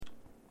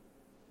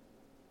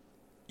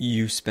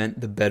You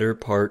spent the better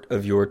part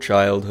of your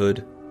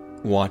childhood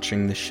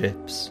watching the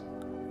ships,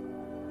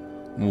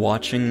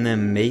 watching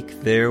them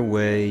make their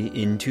way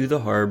into the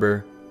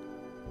harbor,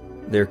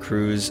 their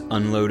crews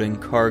unloading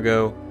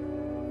cargo,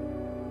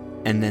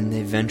 and then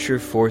they venture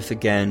forth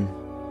again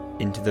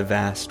into the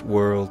vast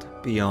world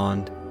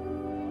beyond.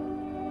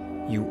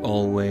 You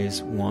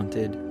always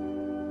wanted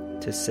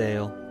to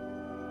sail.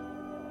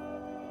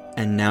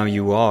 And now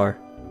you are.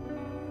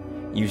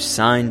 You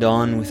signed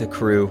on with a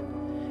crew,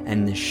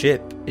 and the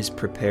ship is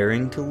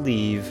preparing to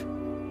leave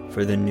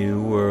for the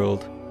new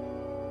world.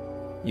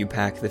 You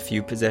pack the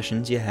few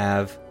possessions you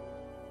have,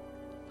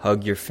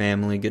 hug your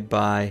family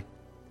goodbye,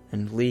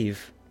 and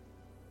leave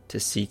to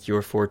seek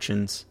your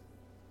fortunes.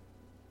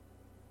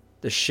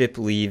 The ship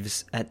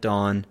leaves at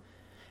dawn,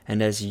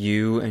 and as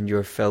you and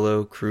your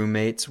fellow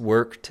crewmates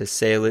work to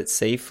sail it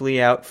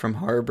safely out from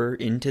harbor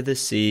into the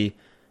sea,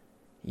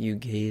 you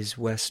gaze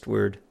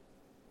westward.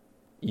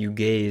 You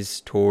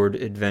gaze toward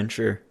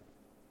adventure.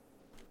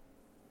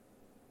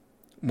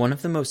 One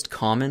of the most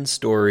common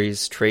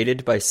stories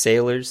traded by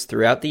sailors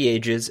throughout the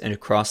ages and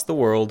across the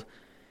world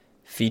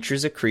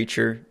features a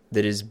creature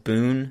that is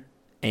boon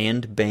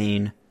and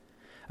bane,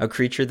 a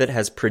creature that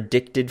has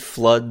predicted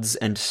floods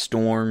and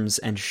storms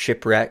and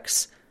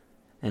shipwrecks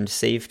and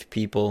saved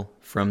people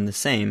from the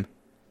same.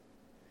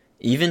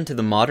 Even to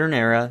the modern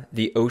era,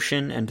 the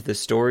ocean and the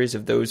stories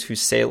of those who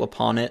sail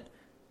upon it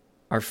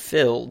are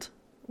filled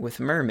with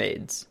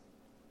mermaids.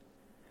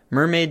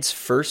 Mermaids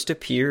first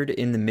appeared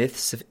in the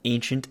myths of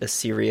ancient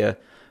Assyria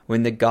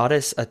when the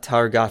goddess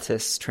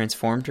Atargatis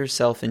transformed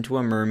herself into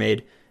a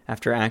mermaid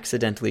after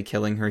accidentally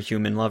killing her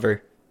human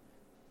lover.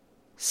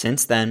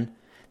 Since then,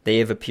 they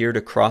have appeared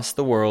across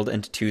the world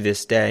and to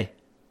this day,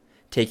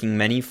 taking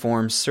many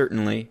forms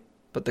certainly,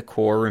 but the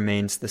core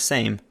remains the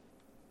same.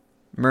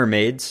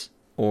 Mermaids,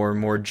 or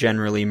more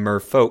generally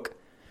merfolk,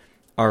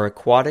 are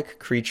aquatic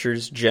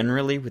creatures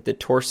generally with the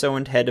torso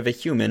and head of a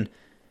human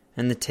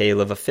and the tail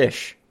of a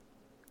fish.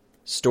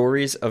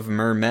 Stories of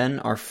mermen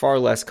are far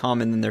less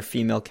common than their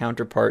female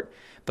counterpart,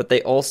 but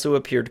they also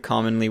appeared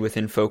commonly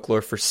within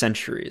folklore for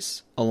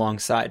centuries,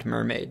 alongside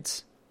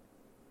mermaids.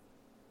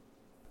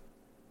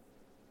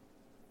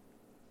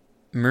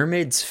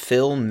 Mermaids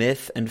fill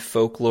myth and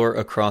folklore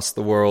across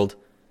the world.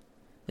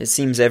 It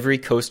seems every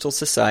coastal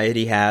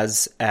society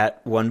has,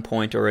 at one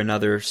point or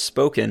another,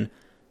 spoken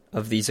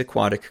of these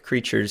aquatic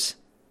creatures.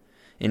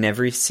 In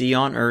every sea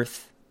on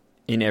earth,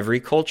 in every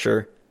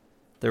culture,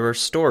 there are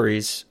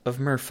stories of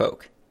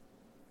merfolk.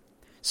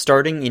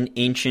 Starting in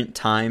ancient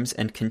times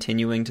and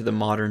continuing to the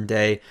modern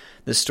day,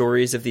 the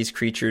stories of these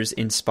creatures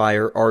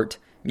inspire art,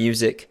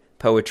 music,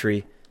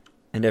 poetry,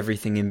 and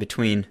everything in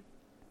between.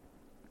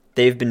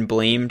 They've been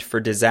blamed for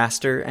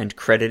disaster and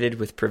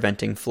credited with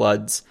preventing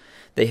floods.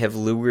 They have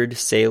lured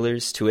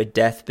sailors to a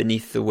death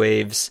beneath the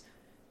waves,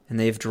 and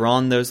they have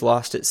drawn those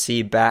lost at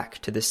sea back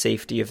to the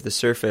safety of the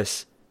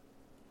surface.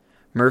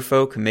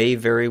 Merfolk may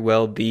very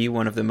well be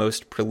one of the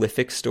most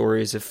prolific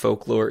stories of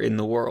folklore in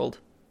the world.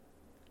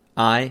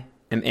 I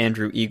am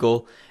Andrew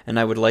Eagle, and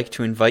I would like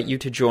to invite you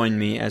to join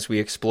me as we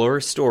explore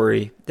a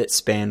story that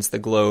spans the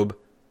globe.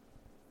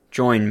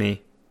 Join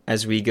me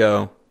as we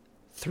go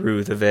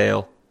through the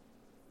veil.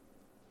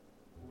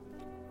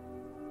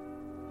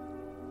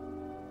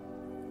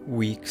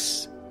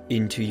 Weeks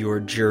into your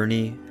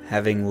journey,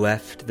 having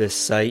left the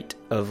sight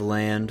of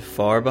land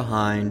far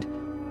behind,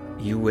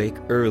 you wake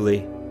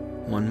early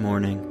one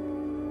morning.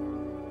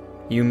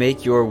 You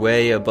make your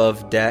way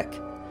above deck,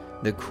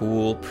 the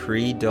cool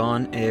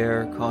pre-dawn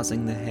air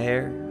causing the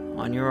hair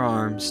on your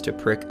arms to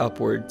prick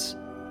upwards.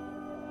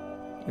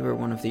 You are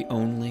one of the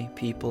only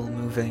people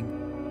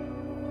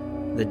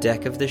moving. The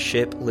deck of the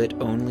ship lit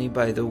only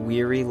by the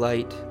weary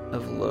light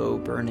of low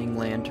burning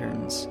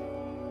lanterns.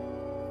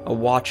 A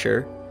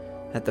watcher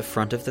at the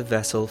front of the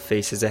vessel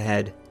faces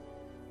ahead,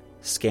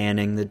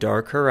 scanning the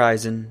dark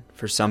horizon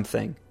for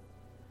something.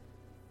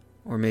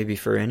 Or maybe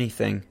for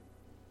anything.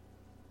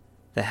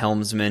 The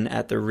helmsman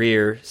at the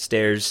rear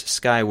stares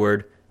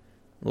skyward,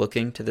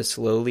 looking to the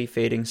slowly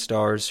fading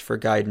stars for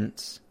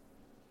guidance,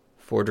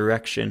 for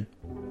direction.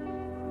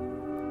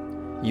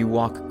 You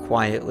walk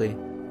quietly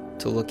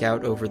to look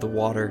out over the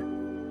water.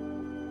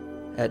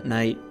 At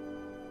night,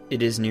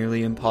 it is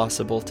nearly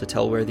impossible to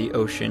tell where the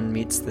ocean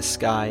meets the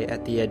sky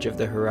at the edge of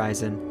the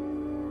horizon.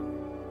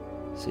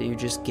 So you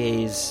just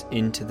gaze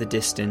into the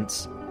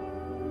distance,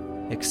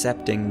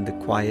 accepting the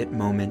quiet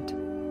moment,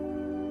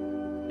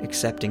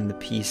 accepting the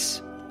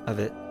peace of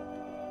it.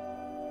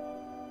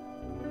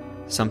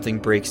 Something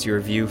breaks your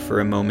view for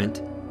a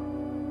moment.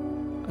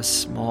 A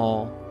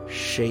small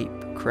shape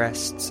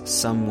crests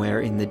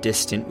somewhere in the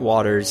distant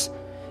waters.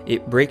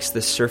 It breaks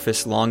the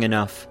surface long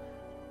enough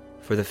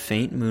for the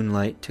faint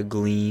moonlight to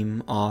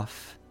gleam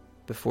off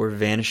before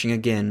vanishing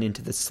again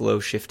into the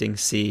slow-shifting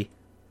sea.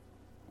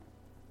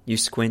 You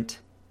squint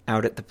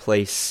out at the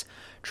place,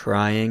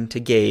 trying to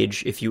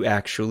gauge if you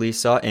actually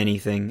saw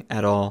anything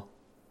at all.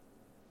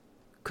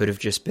 Could have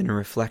just been a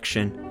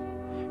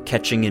reflection,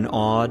 catching an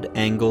odd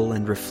angle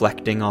and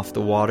reflecting off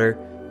the water.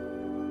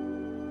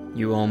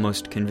 You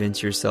almost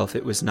convince yourself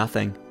it was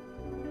nothing.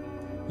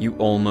 You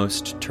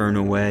almost turn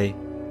away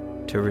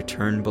to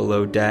return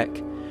below deck,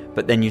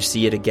 but then you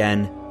see it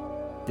again,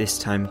 this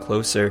time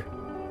closer.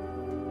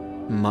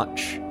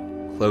 Much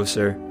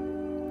closer.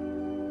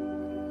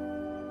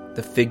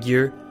 The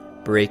figure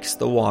breaks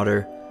the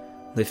water,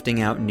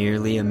 lifting out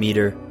nearly a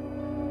meter.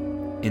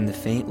 In the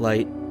faint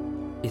light,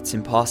 it's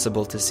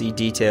impossible to see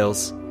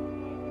details.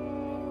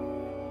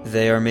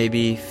 They are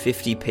maybe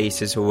 50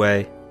 paces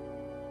away,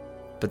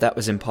 but that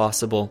was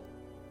impossible.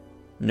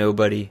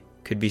 Nobody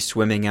could be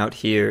swimming out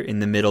here in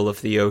the middle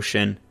of the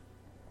ocean.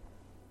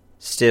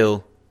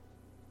 Still,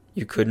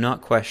 you could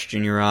not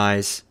question your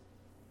eyes,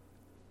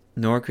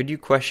 nor could you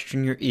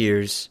question your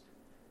ears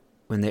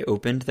when they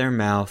opened their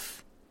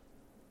mouth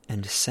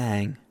and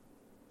sang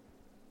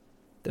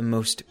the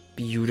most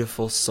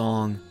beautiful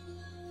song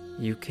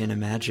you can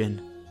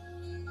imagine.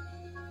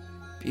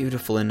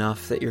 Beautiful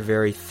enough that your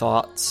very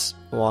thoughts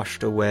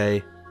washed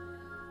away,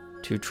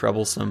 too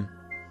troublesome,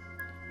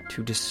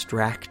 too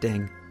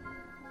distracting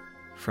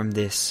from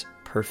this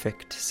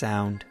perfect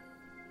sound.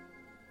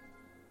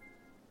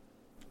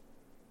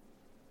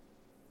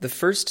 The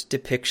first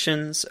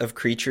depictions of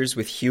creatures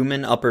with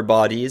human upper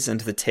bodies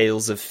and the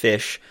tails of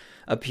fish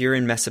appear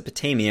in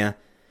Mesopotamia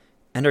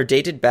and are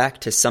dated back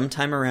to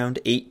sometime around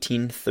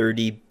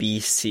 1830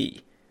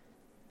 BC.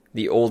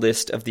 The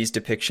oldest of these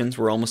depictions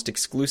were almost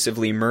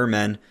exclusively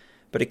mermen,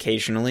 but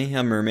occasionally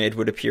a mermaid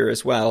would appear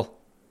as well.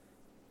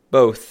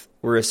 Both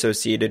were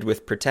associated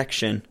with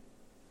protection.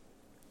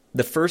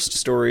 The first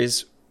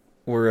stories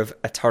were of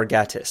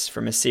Atargatis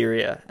from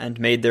Assyria and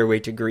made their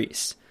way to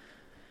Greece.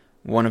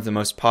 One of the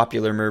most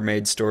popular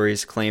mermaid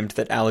stories claimed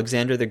that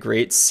Alexander the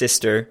Great's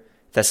sister,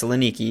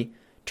 Thessaloniki,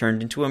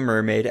 turned into a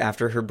mermaid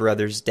after her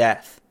brother's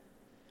death.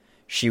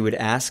 She would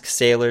ask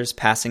sailors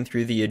passing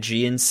through the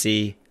Aegean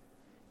Sea,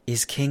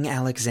 "Is King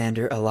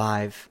Alexander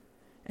alive?"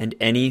 And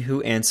any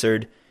who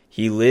answered,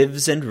 "He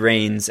lives and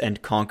reigns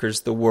and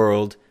conquers the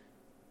world,"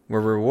 were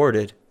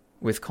rewarded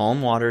with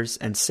calm waters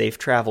and safe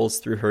travels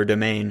through her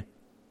domain.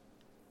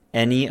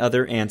 Any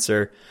other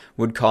answer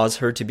would cause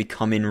her to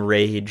become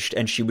enraged,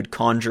 and she would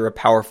conjure a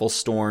powerful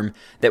storm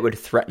that would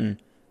threaten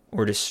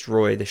or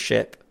destroy the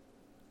ship.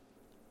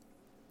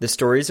 The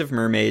stories of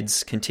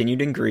mermaids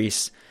continued in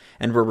Greece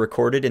and were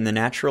recorded in the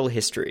Natural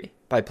History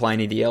by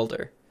Pliny the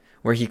Elder,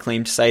 where he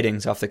claimed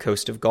sightings off the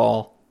coast of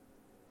Gaul.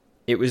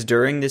 It was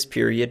during this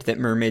period that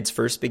mermaids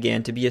first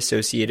began to be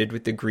associated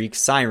with the Greek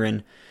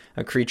siren,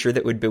 a creature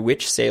that would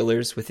bewitch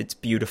sailors with its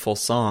beautiful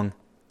song.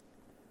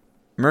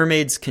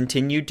 Mermaids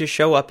continued to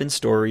show up in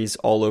stories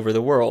all over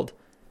the world.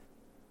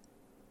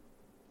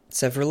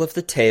 Several of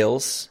the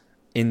tales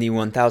in the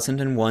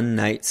 1001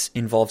 Nights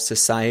involve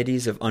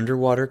societies of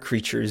underwater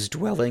creatures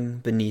dwelling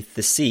beneath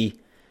the sea.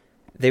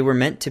 They were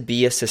meant to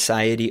be a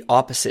society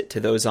opposite to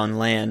those on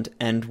land,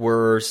 and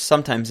were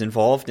sometimes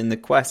involved in the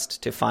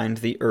quest to find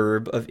the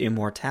herb of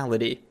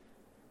immortality.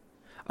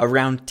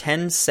 Around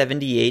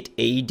 1078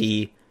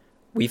 AD,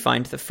 we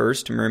find the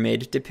first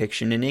mermaid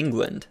depiction in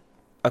England,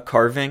 a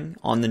carving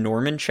on the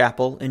Norman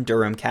Chapel in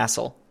Durham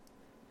Castle.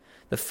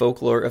 The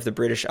folklore of the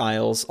British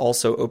Isles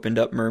also opened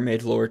up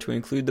mermaid lore to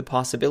include the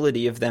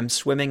possibility of them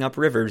swimming up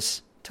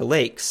rivers to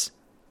lakes.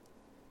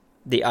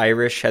 The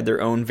Irish had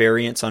their own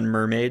variants on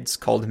mermaids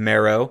called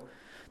Merrow.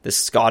 The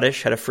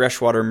Scottish had a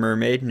freshwater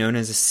mermaid known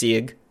as a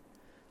Sieg.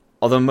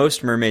 Although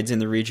most mermaids in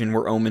the region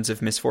were omens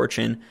of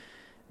misfortune,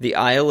 the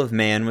Isle of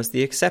Man was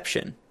the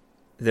exception.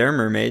 Their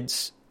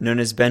mermaids, known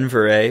as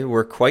Benverre,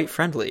 were quite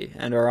friendly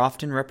and are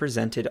often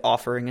represented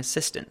offering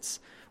assistance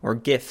or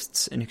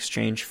gifts in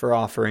exchange for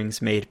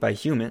offerings made by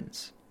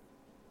humans.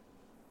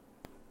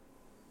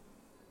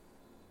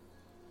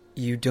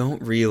 You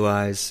don't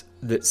realize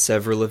that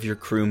several of your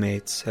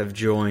crewmates have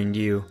joined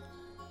you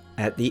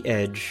at the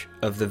edge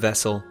of the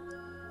vessel.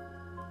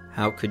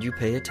 How could you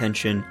pay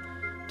attention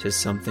to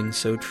something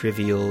so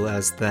trivial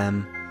as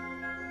them?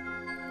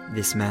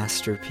 This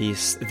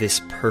masterpiece,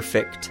 this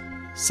perfect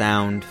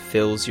sound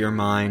fills your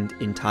mind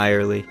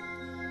entirely.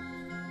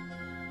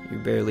 You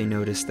barely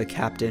notice the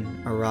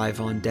captain arrive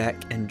on deck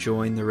and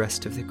join the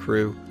rest of the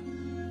crew,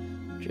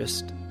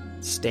 just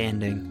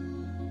standing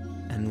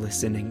and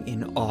listening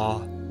in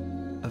awe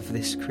of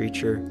this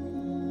creature.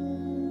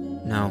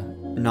 No,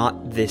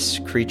 not this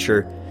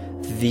creature.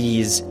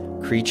 These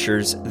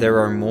creatures. There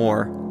are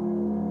more.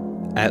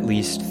 At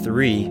least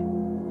 3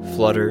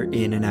 flutter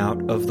in and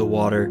out of the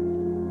water,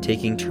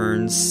 taking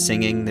turns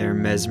singing their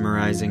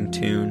mesmerizing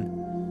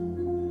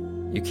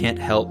tune. You can't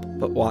help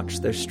but watch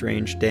their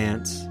strange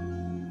dance.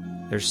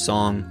 Their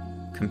song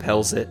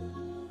compels it.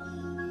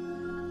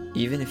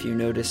 Even if you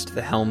noticed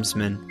the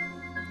helmsman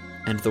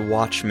and the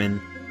watchman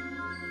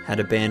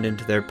had abandoned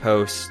their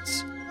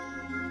posts,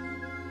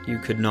 you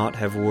could not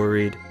have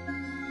worried.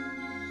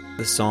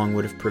 The song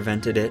would have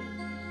prevented it,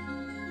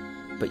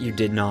 but you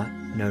did not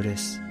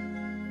notice.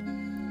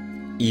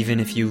 Even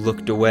if you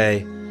looked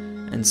away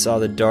and saw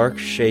the dark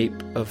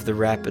shape of the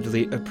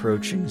rapidly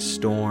approaching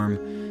storm,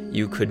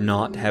 you could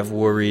not have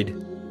worried.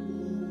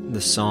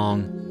 The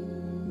song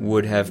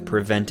would have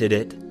prevented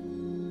it.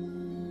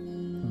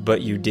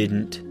 But you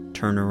didn't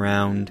turn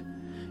around,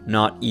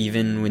 not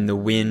even when the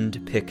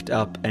wind picked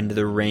up and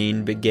the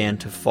rain began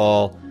to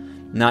fall,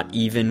 not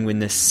even when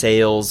the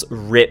sails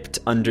ripped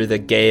under the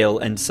gale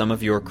and some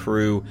of your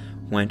crew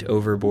went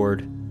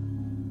overboard.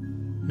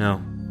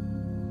 No.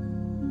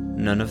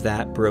 None of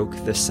that broke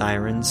the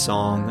siren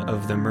song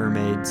of the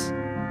mermaids.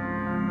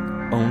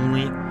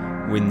 Only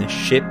when the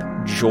ship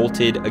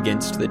jolted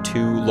against the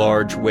two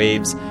large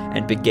waves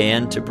and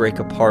began to break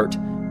apart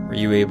were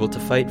you able to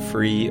fight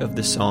free of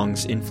the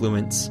song's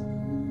influence.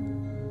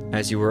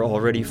 As you were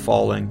already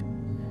falling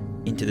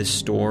into the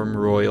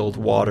storm-roiled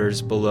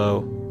waters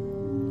below,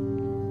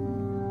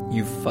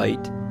 you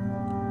fight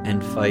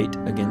and fight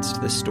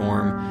against the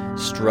storm,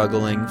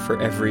 struggling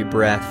for every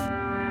breath.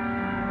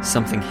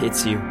 Something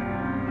hits you,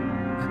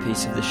 a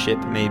piece of the ship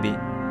maybe,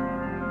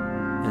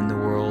 and the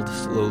world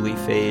slowly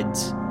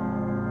fades,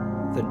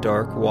 the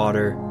dark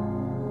water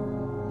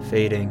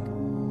fading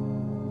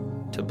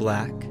to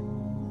black.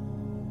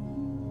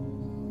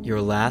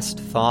 Your last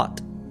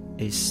thought,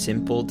 a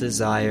simple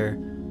desire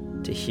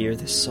to hear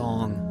the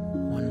song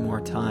one more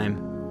time.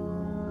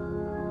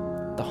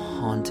 The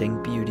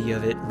haunting beauty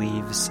of it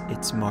leaves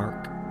its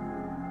mark.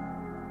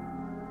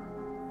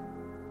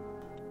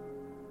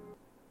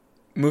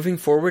 Moving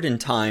forward in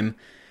time,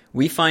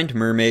 we find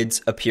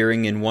mermaids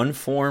appearing in one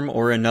form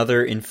or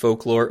another in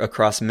folklore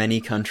across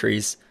many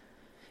countries.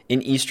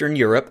 In Eastern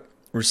Europe,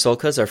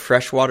 rusalkas are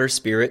freshwater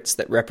spirits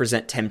that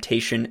represent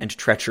temptation and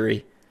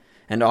treachery,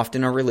 and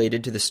often are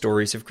related to the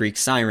stories of Greek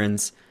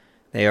sirens.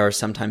 They are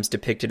sometimes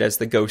depicted as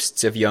the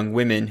ghosts of young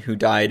women who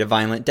died a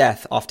violent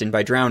death, often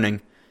by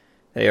drowning.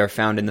 They are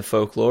found in the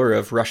folklore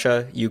of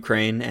Russia,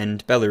 Ukraine,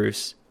 and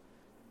Belarus.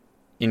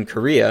 In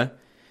Korea,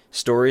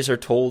 stories are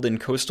told in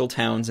coastal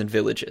towns and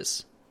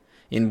villages.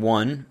 In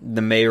one,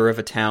 the mayor of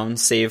a town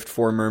saved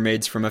 4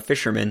 mermaids from a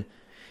fisherman.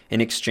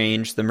 In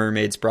exchange, the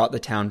mermaids brought the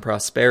town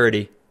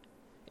prosperity.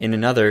 In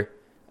another,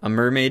 a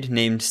mermaid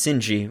named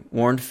Sinji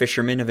warned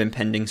fishermen of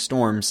impending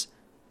storms,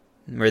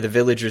 where the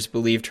villagers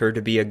believed her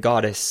to be a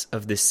goddess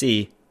of the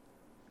sea.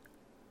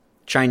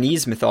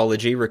 Chinese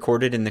mythology,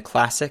 recorded in the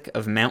Classic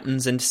of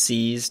Mountains and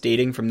Seas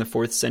dating from the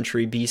 4th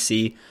century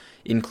BC,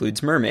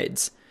 includes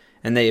mermaids,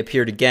 and they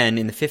appeared again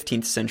in the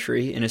 15th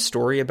century in a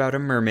story about a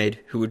mermaid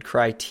who would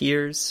cry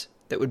tears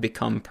that would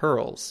become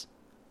pearls.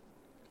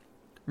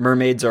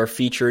 Mermaids are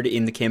featured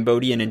in the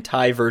Cambodian and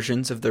Thai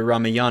versions of the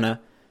Ramayana.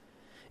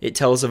 It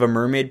tells of a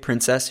mermaid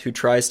princess who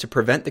tries to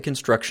prevent the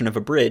construction of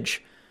a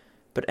bridge,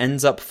 but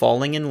ends up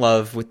falling in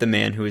love with the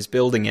man who is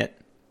building it.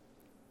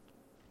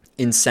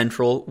 In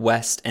Central,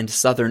 West, and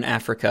Southern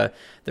Africa,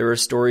 there are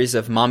stories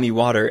of Mami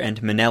Water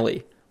and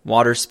Maneli,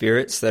 water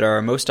spirits that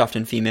are most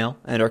often female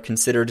and are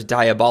considered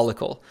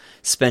diabolical,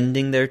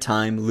 spending their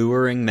time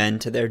luring men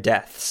to their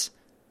deaths.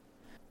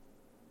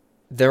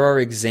 There are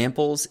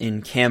examples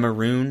in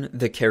Cameroon,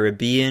 the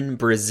Caribbean,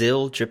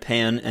 Brazil,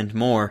 Japan, and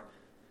more.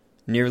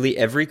 Nearly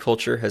every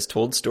culture has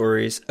told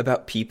stories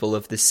about people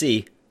of the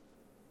sea.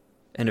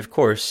 And of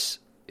course,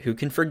 who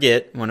can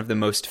forget one of the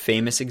most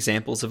famous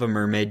examples of a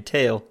mermaid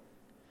tale?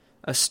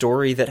 A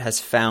story that has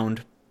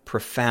found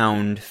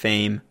profound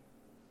fame.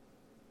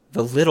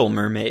 The Little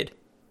Mermaid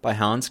by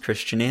Hans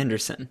Christian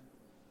Andersen.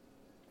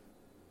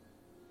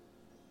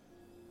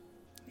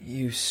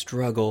 You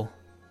struggle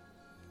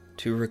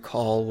to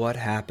recall what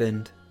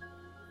happened.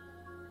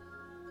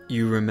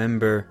 You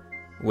remember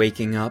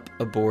waking up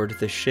aboard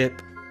the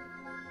ship.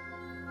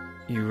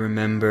 You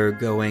remember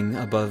going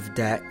above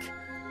deck.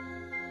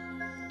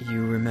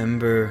 You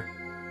remember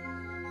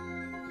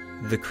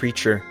the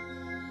creature,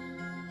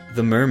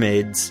 the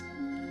mermaids,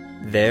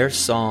 their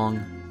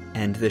song,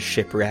 and the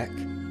shipwreck.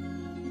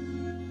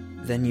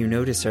 Then you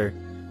notice her,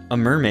 a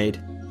mermaid,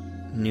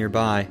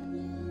 nearby.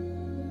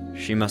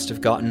 She must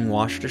have gotten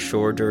washed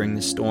ashore during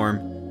the storm.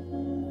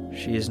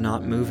 She is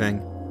not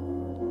moving.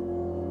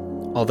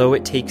 Although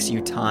it takes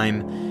you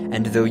time,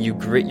 and though you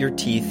grit your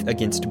teeth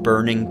against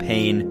burning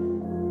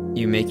pain,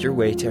 you make your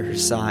way to her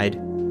side.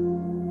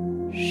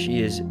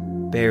 She is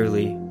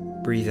barely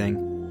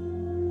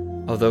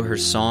breathing. Although her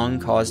song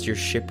caused your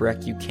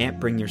shipwreck, you can't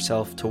bring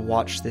yourself to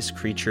watch this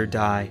creature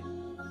die.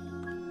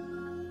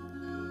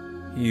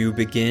 You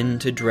begin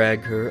to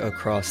drag her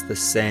across the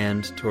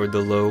sand toward the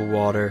low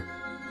water,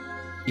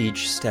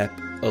 each step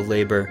a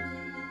labor.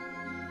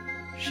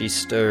 She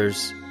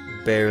stirs,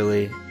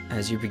 barely,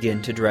 as you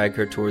begin to drag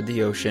her toward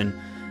the ocean,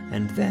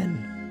 and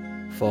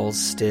then falls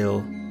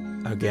still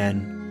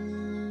again.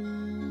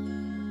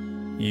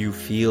 You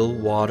feel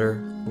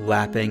water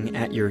lapping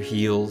at your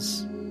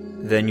heels,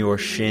 then your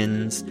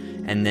shins,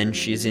 and then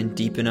she's in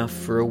deep enough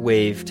for a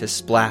wave to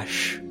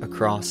splash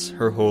across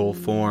her whole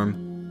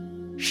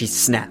form. She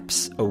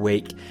snaps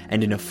awake,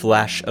 and in a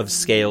flash of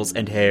scales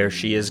and hair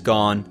she is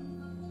gone.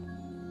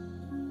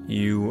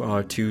 You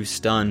are too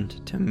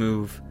stunned to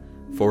move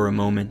for a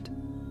moment,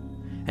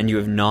 and you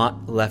have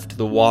not left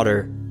the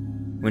water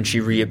when she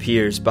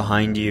reappears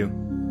behind you.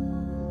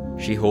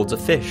 She holds a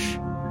fish,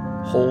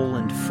 whole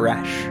and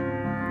fresh,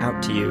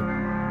 out to you,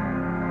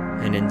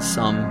 and in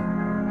some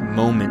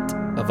moment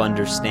of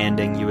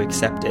understanding you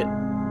accept it.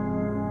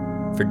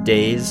 For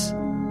days,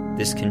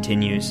 this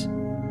continues.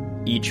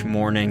 Each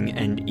morning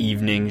and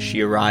evening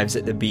she arrives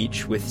at the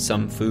beach with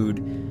some food,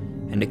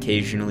 and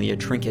occasionally a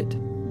trinket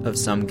of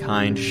some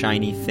kind,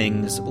 shiny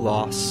things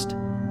lost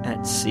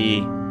at sea.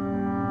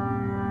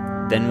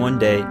 Then one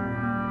day,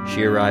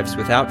 she arrives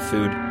without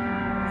food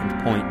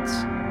and points.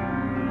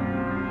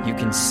 You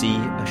can see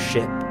a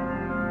ship.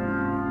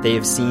 They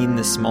have seen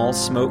the small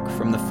smoke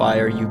from the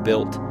fire you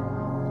built.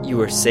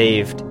 You are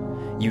saved.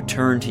 You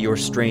turn to your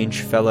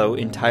strange fellow,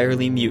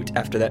 entirely mute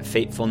after that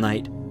fateful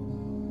night.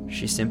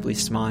 She simply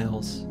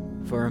smiles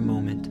for a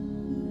moment,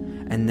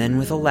 and then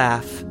with a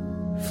laugh,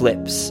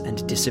 flips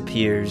and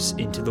disappears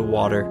into the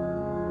water.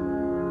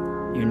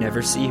 You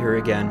never see her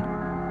again.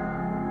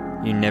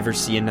 You never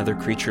see another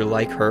creature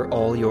like her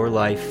all your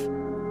life.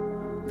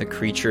 The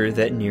creature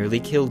that nearly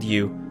killed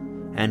you,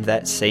 and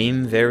that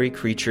same very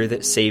creature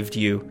that saved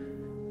you,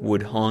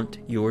 would haunt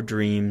your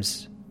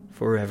dreams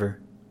forever.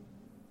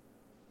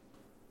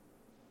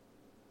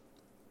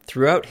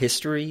 Throughout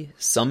history,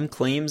 some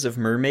claims of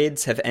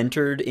mermaids have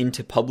entered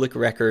into public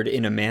record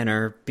in a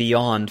manner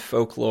beyond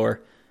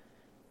folklore.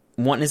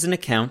 One is an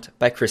account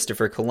by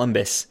Christopher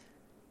Columbus.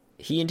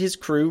 He and his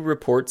crew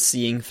report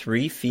seeing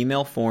 3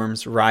 female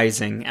forms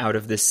rising out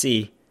of the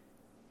sea.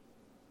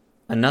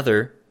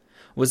 Another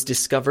was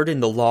discovered in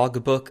the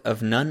logbook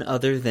of none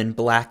other than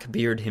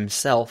Blackbeard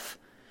himself.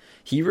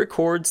 He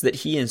records that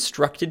he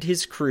instructed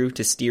his crew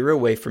to steer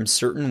away from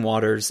certain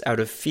waters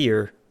out of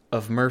fear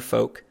of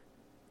merfolk,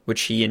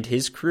 which he and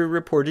his crew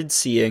reported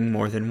seeing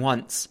more than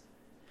once.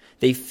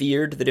 They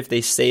feared that if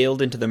they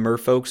sailed into the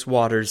merfolk's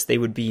waters, they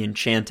would be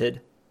enchanted.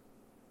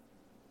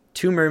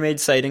 2 mermaid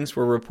sightings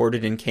were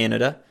reported in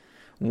Canada,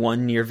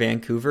 one near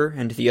Vancouver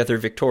and the other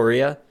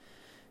Victoria,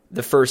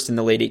 the first in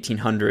the late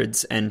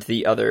 1800s and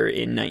the other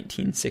in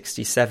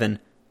 1967.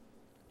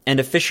 And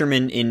a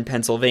fisherman in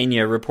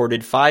Pennsylvania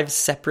reported 5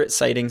 separate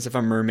sightings of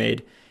a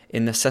mermaid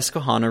in the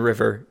Susquehanna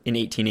River in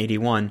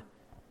 1881.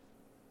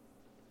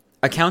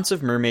 Accounts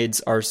of mermaids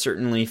are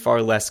certainly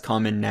far less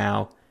common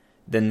now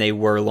than they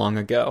were long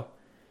ago,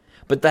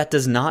 but that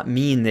does not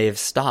mean they have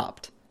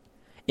stopped.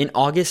 In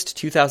August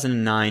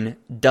 2009,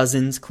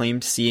 dozens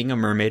claimed seeing a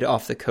mermaid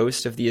off the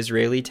coast of the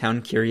Israeli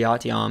town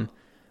Kiryat Yam,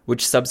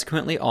 which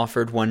subsequently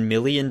offered $1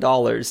 million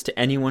to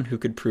anyone who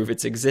could prove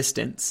its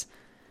existence.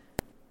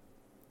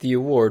 The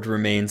award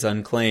remains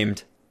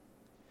unclaimed.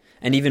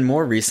 And even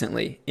more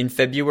recently, in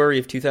February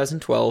of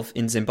 2012,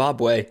 in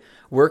Zimbabwe,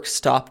 work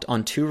stopped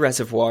on 2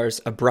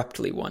 reservoirs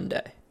abruptly one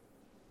day.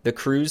 The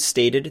crews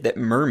stated that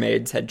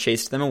mermaids had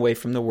chased them away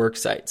from the work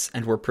sites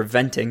and were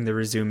preventing the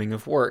resuming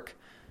of work.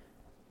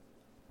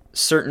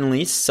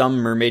 Certainly, some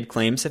mermaid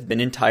claims have been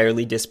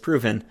entirely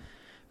disproven,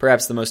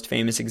 perhaps the most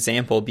famous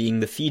example being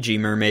the Fiji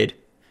mermaid.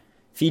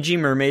 Fiji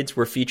mermaids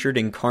were featured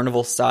in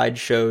carnival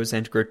sideshows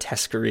and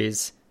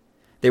grotesqueries.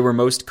 They were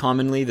most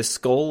commonly the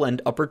skull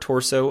and upper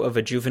torso of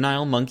a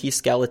juvenile monkey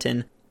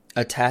skeleton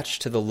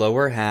attached to the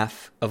lower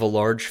half of a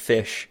large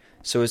fish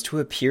so as to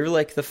appear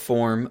like the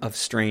form of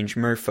strange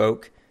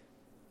merfolk.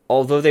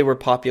 Although they were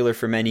popular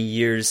for many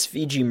years,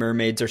 Fiji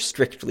mermaids are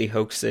strictly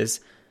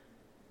hoaxes.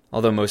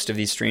 Although most of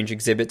these strange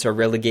exhibits are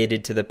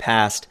relegated to the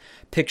past,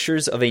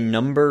 pictures of a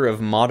number of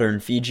modern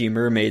Fiji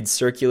mermaids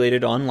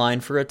circulated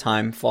online for a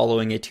time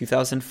following a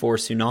 2004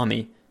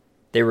 tsunami.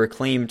 They were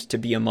claimed to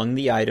be among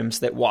the items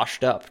that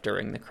washed up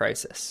during the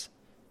crisis.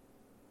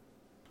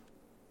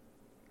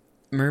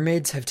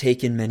 Mermaids have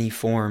taken many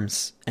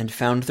forms and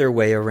found their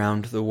way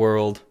around the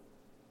world.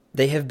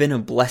 They have been a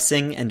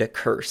blessing and a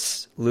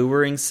curse,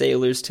 luring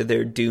sailors to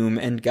their doom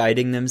and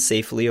guiding them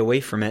safely away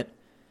from it.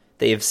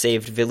 They have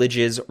saved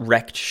villages,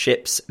 wrecked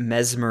ships,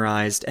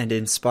 mesmerized and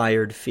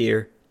inspired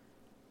fear.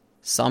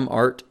 Some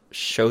art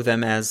show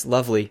them as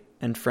lovely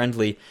and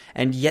friendly,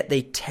 and yet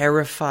they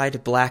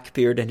terrified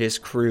Blackbeard and his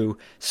crew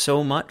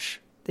so much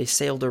they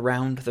sailed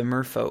around the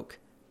merfolk.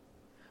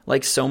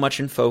 Like so much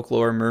in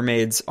folklore,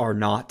 mermaids are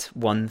not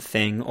one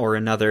thing or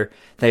another.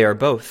 They are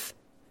both.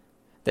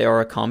 They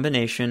are a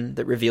combination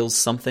that reveals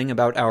something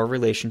about our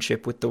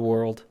relationship with the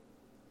world.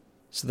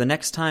 So the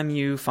next time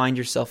you find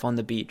yourself on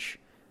the beach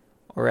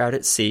or out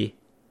at sea,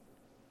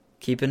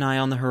 keep an eye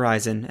on the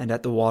horizon and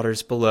at the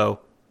waters below.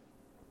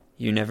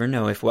 You never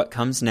know if what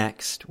comes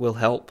next will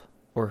help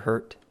or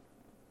hurt.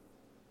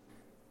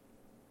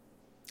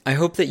 I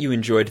hope that you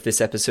enjoyed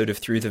this episode of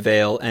Through the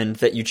Veil and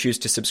that you choose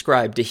to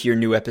subscribe to hear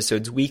new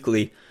episodes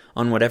weekly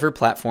on whatever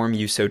platform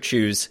you so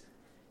choose.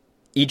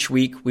 Each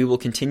week, we will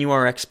continue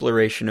our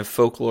exploration of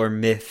folklore,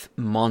 myth,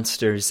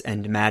 monsters,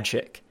 and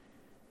magic.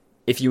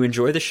 If you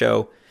enjoy the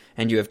show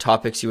and you have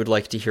topics you would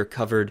like to hear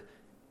covered,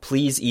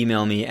 please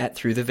email me at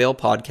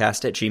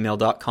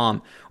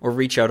throughtheveilpodcast@gmail.com or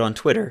reach out on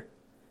Twitter.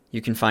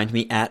 You can find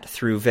me at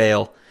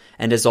ThroughVeil.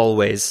 And as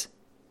always,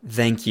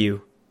 thank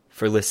you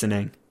for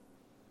listening.